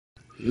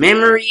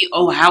Memory,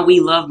 oh how we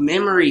love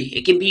memory.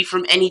 It can be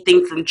from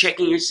anything from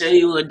checking your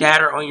cellular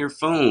data on your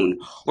phone,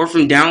 or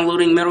from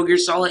downloading Metal Gear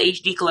Solid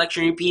HD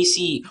Collection on your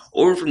PC,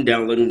 or from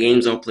downloading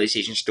games on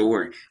PlayStation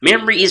Store.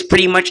 Memory is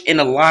pretty much in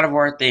a lot of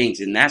our things,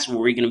 and that's what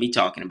we're going to be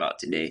talking about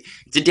today.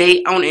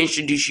 Today, I want to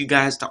introduce you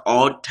guys to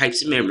all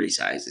types of memory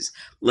sizes.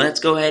 Let's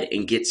go ahead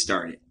and get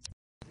started.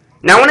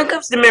 Now when it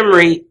comes to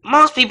memory,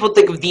 most people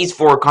think of these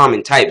four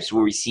common types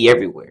where we see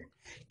everywhere.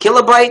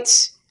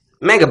 Kilobytes,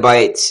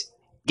 megabytes,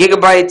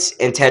 gigabytes,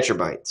 and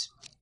tetrabytes.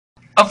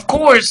 Of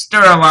course, there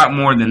are a lot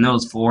more than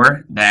those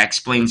four. That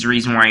explains the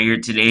reason why you're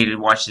here today to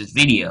watch this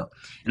video.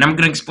 And I'm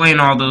going to explain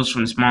all those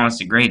from the smallest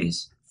to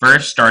greatest.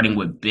 First, starting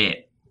with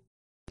bit.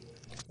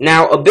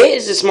 Now, a bit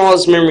is the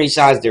smallest memory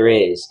size there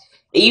is.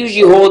 It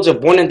usually holds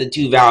up one of the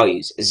two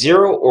values,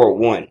 0 or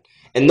 1.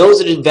 And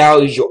those are the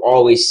values you'll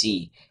always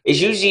see. It's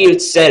usually a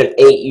set of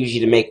 8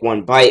 usually to make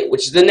 1 byte,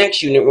 which is the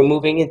next unit we're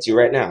moving into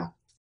right now.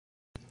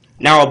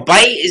 Now, a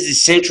byte is the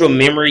central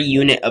memory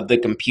unit of the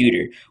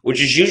computer,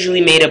 which is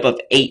usually made up of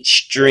 8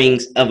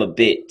 strings of a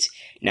bit.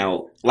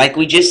 Now, like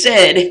we just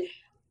said,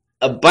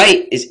 a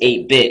byte is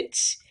 8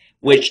 bits,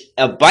 which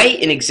a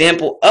byte, an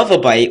example of a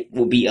byte,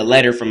 will be a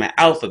letter from an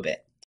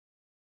alphabet.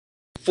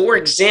 For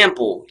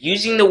example,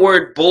 using the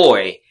word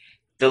boy,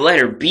 the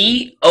letter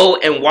B, O,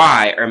 and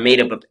Y are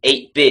made up of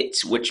 8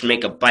 bits, which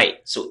make a byte.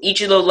 So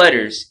each of those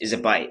letters is a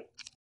byte.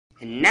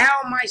 And now,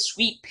 my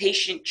sweet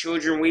patient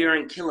children, we are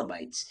in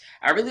kilobytes.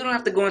 I really don't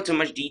have to go into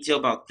much detail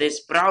about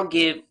this, but I'll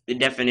give the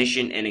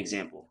definition and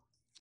example.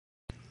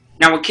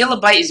 Now, a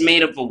kilobyte is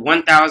made up of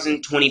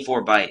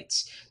 1024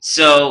 bytes.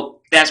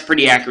 So that's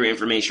pretty accurate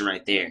information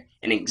right there.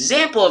 An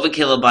example of a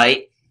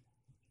kilobyte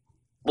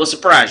will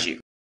surprise you.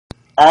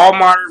 All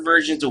modern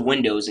versions of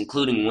Windows,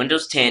 including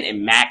Windows 10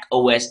 and Mac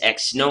OS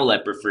X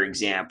Xenottabyte, for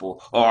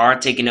example, are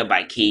taken up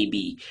by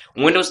KB.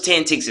 Windows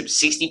 10 takes up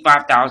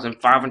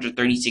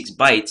 65,536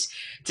 bytes.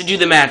 To do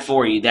the math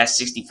for you, that's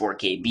 64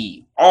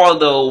 KB.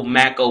 Although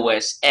Mac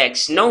OS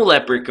X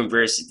Xenottabyte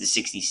converts it to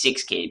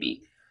 66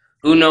 KB.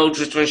 Who knows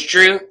which one's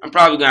true? I'm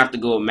probably going to have to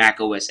go with Mac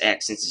OS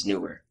X since it's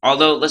newer.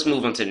 Although, let's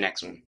move on to the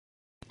next one.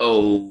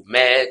 Oh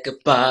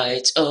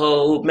megabytes,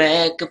 oh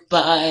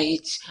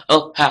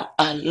how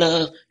I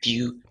love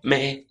you,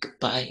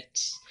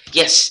 megabytes.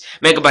 Yes,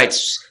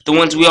 megabytes, the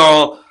ones we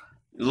all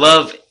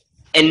love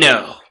and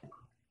know.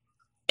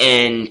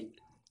 And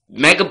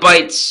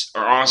megabytes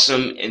are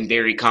awesome and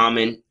very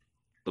common,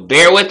 but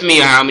bear with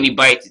me on how many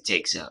bytes it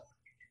takes up.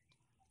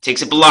 It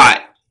takes up a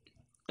lot.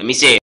 Let me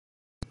say it.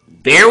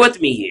 Bear with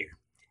me here.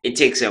 It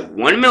takes up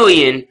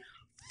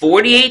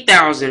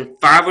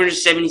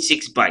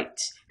 1,048,576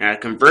 bytes. Now, to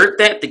convert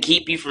that to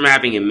keep you from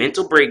having a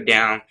mental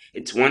breakdown,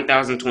 it's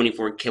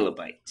 1024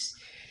 kilobytes.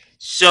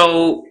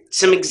 So,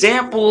 some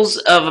examples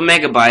of a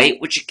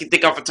megabyte, which you can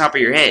think off the top of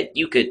your head,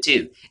 you could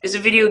too, is a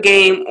video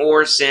game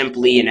or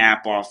simply an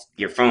app off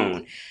your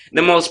phone.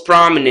 The most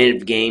prominent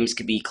of games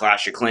could be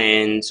Clash of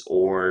Clans,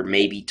 or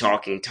maybe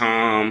Talking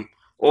Tom,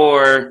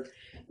 or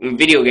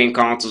video game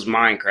consoles,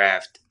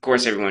 Minecraft. Of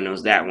course, everyone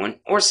knows that one.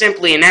 Or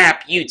simply an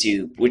app,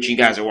 YouTube, which you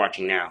guys are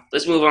watching now.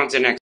 Let's move on to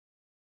the next.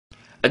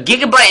 A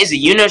gigabyte is a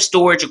unit of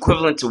storage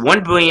equivalent to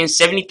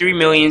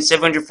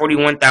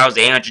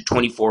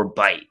 1,073,741,824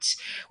 bytes,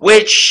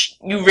 which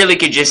you really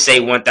could just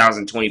say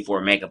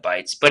 1,024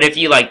 megabytes, but if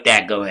you like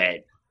that, go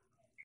ahead.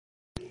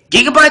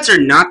 Gigabytes are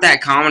not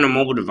that common on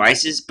mobile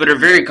devices, but are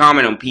very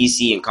common on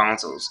PC and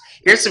consoles.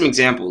 Here's some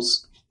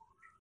examples.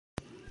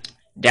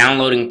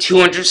 Downloading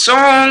 200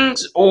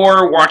 songs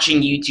or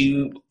watching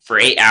YouTube for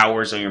 8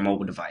 hours on your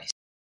mobile device.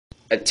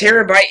 A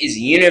terabyte is a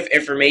unit of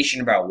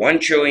information about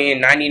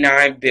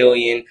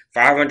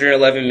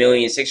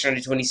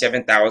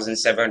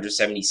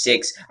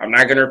 1,099,511,627,776. I'm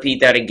not going to repeat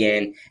that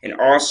again. And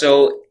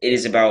also, it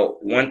is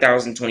about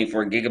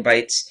 1,024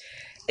 gigabytes.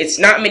 It's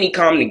not many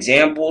common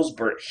examples,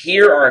 but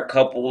here are a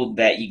couple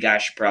that you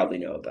guys should probably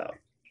know about.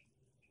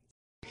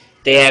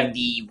 They have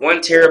the 1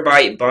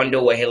 terabyte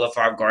bundle with Halo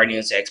 5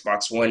 Guardians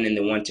Xbox One and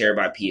the 1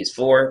 terabyte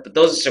PS4, but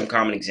those are some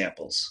common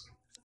examples.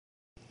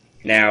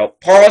 Now,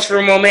 pause for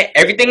a moment.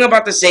 Everything I'm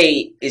about to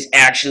say is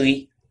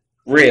actually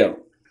real.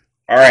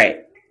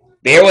 Alright,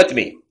 bear with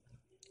me.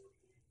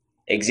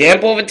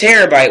 Example of a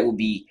terabyte will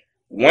be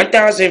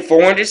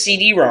 1,400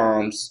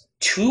 CD-ROMs,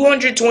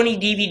 220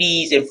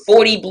 DVDs, and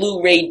 40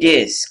 Blu-ray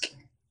discs.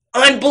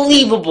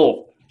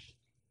 Unbelievable!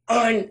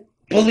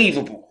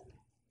 Unbelievable!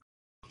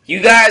 You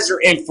guys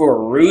are in for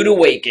a rude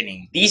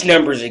awakening. These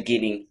numbers are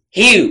getting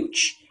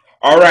huge.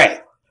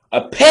 Alright,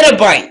 a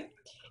petabyte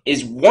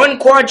is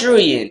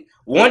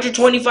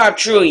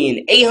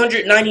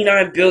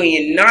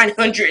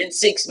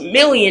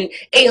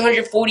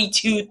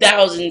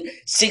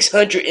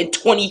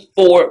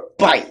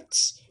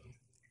bytes.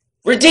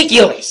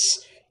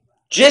 Ridiculous.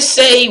 Just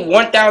say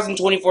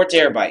 1,024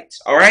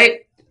 terabytes,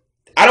 alright?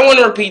 I don't want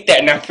to repeat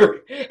that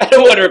number. I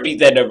don't want to repeat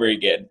that number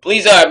again.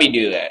 Please don't have me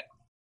do that.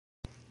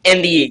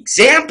 And the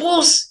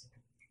examples?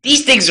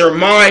 These things are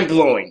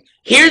mind-blowing.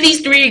 Here are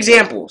these 3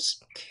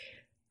 examples.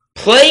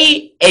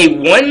 Play a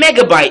 1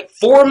 megabyte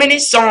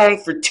 4-minute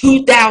song for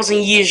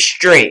 2,000 years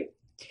straight.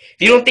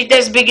 If you don't think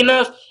that's big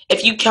enough,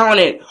 if you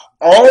counted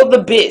all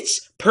the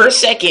bits per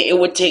second, it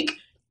would take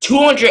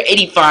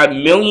 285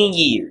 million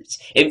years.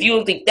 If you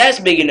don't think that's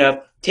big enough,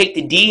 take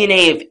the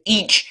DNA of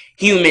each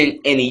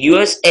human in the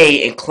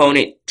USA and clone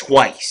it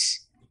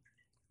twice.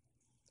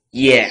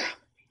 Yeah,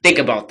 think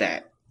about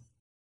that.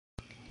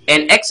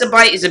 An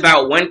exabyte is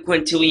about 1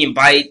 quintillion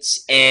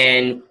bytes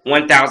and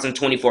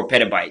 1024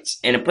 petabytes.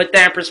 And to put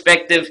that in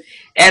perspective,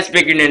 that's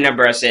bigger than the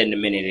number I said a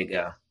minute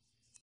ago.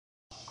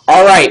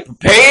 Alright,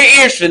 prepare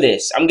your ears for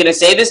this. I'm going to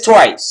say this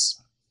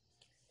twice.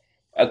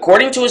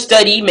 According to a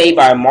study made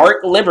by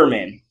Mark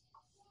Lieberman,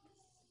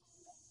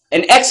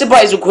 an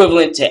exabyte is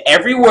equivalent to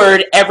every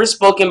word ever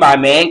spoken by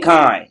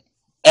mankind.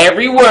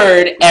 Every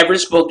word ever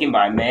spoken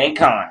by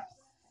mankind.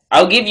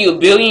 I'll give you a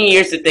billion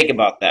years to think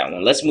about that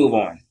one. Let's move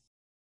on.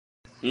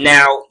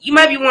 Now, you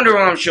might be wondering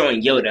why I'm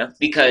showing Yoda,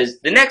 because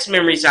the next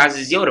memory size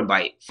is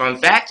Yottabyte. Fun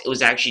fact, it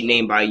was actually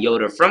named by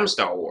Yoda from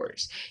Star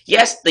Wars.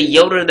 Yes, the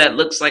Yoda that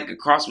looks like a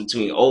cross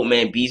between Old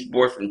Man Beast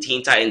Boy from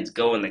Teen Titans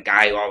Go and the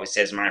guy who always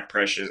says my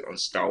pressures on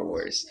Star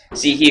Wars.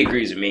 See, he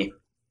agrees with me.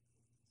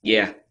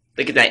 Yeah,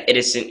 look at that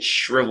innocent,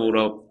 shriveled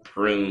up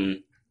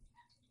prune.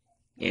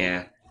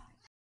 Yeah.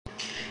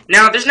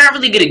 Now, there's not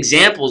really good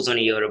examples on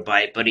a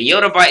Yottabyte, but a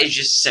Yottabyte is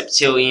just a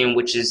septillion,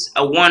 which is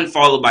a 1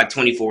 followed by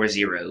 24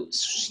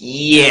 zeros.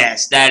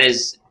 Yes, that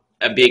is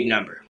a big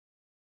number.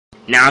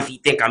 Now, if you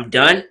think I'm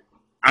done,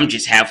 I'm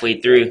just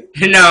halfway through.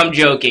 No, I'm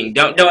joking.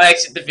 Don't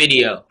exit the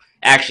video.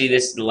 Actually,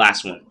 this is the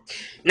last one.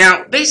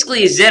 Now,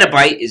 basically, a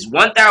zettabyte is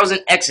 1,000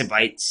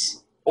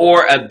 exabytes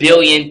or a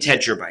billion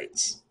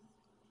tetrabytes.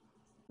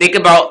 Think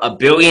about a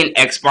billion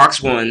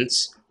Xbox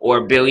Ones or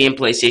a billion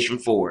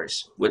PlayStation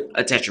 4s with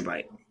a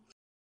tetrabyte.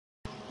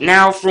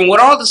 Now, from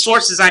what all the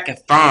sources I could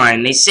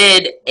find, they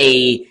said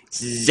a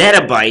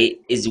zettabyte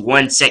is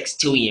 1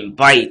 sextillion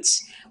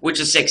bytes, which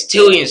a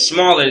sextillion is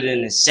smaller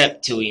than a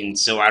septillion,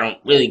 so I don't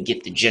really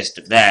get the gist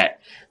of that.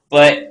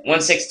 But 1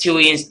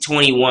 sextillion is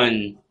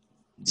 21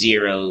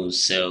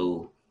 zeros,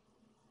 so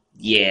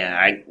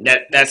yeah,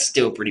 that's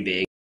still pretty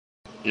big.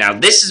 Now,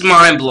 this is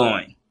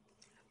mind-blowing.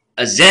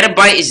 A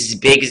zettabyte is as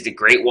big as the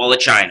Great Wall of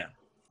China.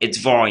 Its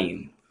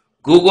volume.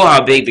 Google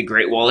how big the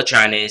Great Wall of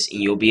China is, and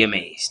you'll be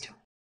amazed.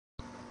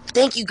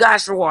 Thank you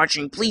guys for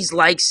watching. Please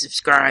like,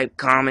 subscribe,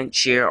 comment,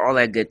 share, all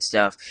that good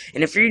stuff.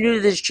 And if you're new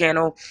to this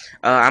channel,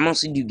 I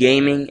mostly do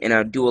gaming and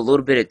I do a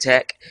little bit of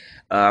tech.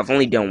 I've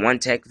only done 1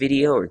 tech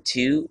video or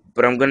 2,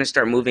 but I'm going to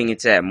start moving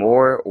into that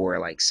more, or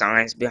like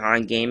science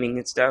behind gaming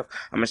and stuff.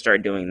 I'm going to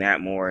start doing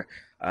that more.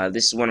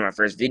 This is one of my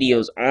first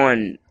videos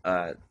on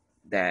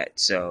that,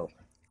 so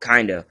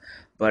kinda.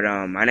 But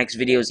my next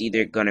video is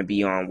either going to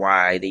be on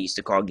why they used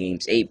to call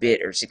games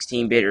 8-bit or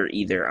 16-bit, or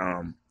either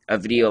a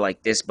video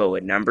like this but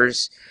with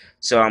numbers.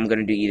 So I'm going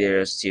to do either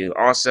of those two.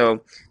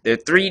 Also, there are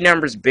 3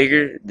 numbers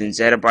bigger than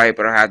zettabyte,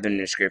 but I'll have them in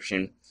the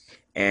description.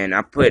 And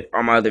I put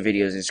all my other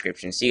videos in the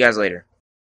description. See you guys later.